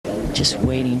just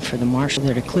waiting for the marshal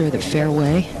there to clear the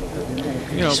fairway.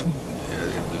 You know,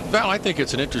 Val, I think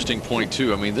it's an interesting point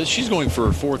too. I mean, she's going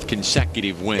for her 4th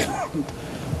consecutive win.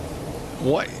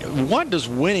 What does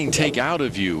winning take out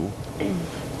of you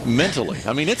mentally?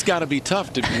 I mean, it's got to be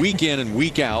tough to week in and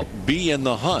week out be in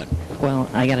the hunt. Well,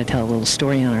 I got to tell a little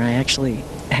story on her. I actually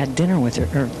had dinner with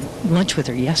her, or lunch with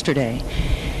her yesterday.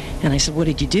 And I said, what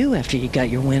did you do after you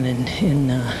got your win in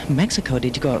Mexico?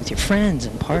 Did you go out with your friends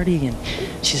and party? And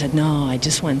she said, no, I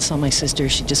just went and saw my sister.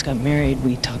 She just got married.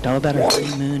 We talked all about her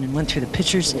honeymoon and went through the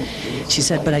pictures. She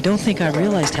said, but I don't think I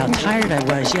realized how tired I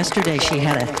was. Yesterday she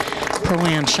had a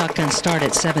Pro-Am shotgun start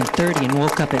at 7:30 and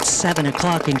woke up at 7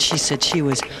 o'clock. And she said she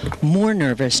was more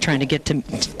nervous trying to get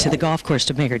to the golf course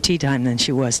to make her tee time than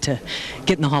she was to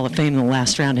get in the Hall of Fame in the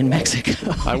last round in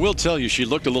Mexico. I will tell you, she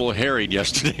looked a little harried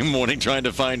yesterday morning trying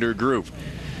to find her group.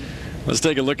 Let's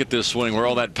take a look at this swing where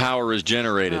all that power is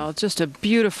generated. Oh, just a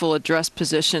beautiful address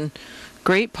position.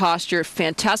 Great posture,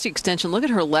 fantastic extension. Look at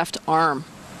her left arm.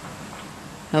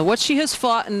 Now, what she has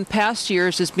fought in past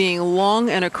years is being long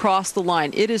and across the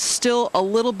line. It is still a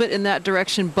little bit in that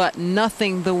direction, but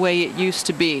nothing the way it used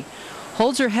to be.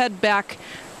 Holds her head back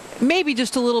maybe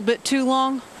just a little bit too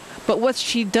long, but what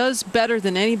she does better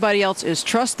than anybody else is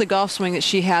trust the golf swing that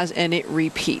she has, and it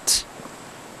repeats.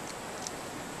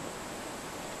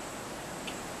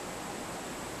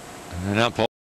 And now Paul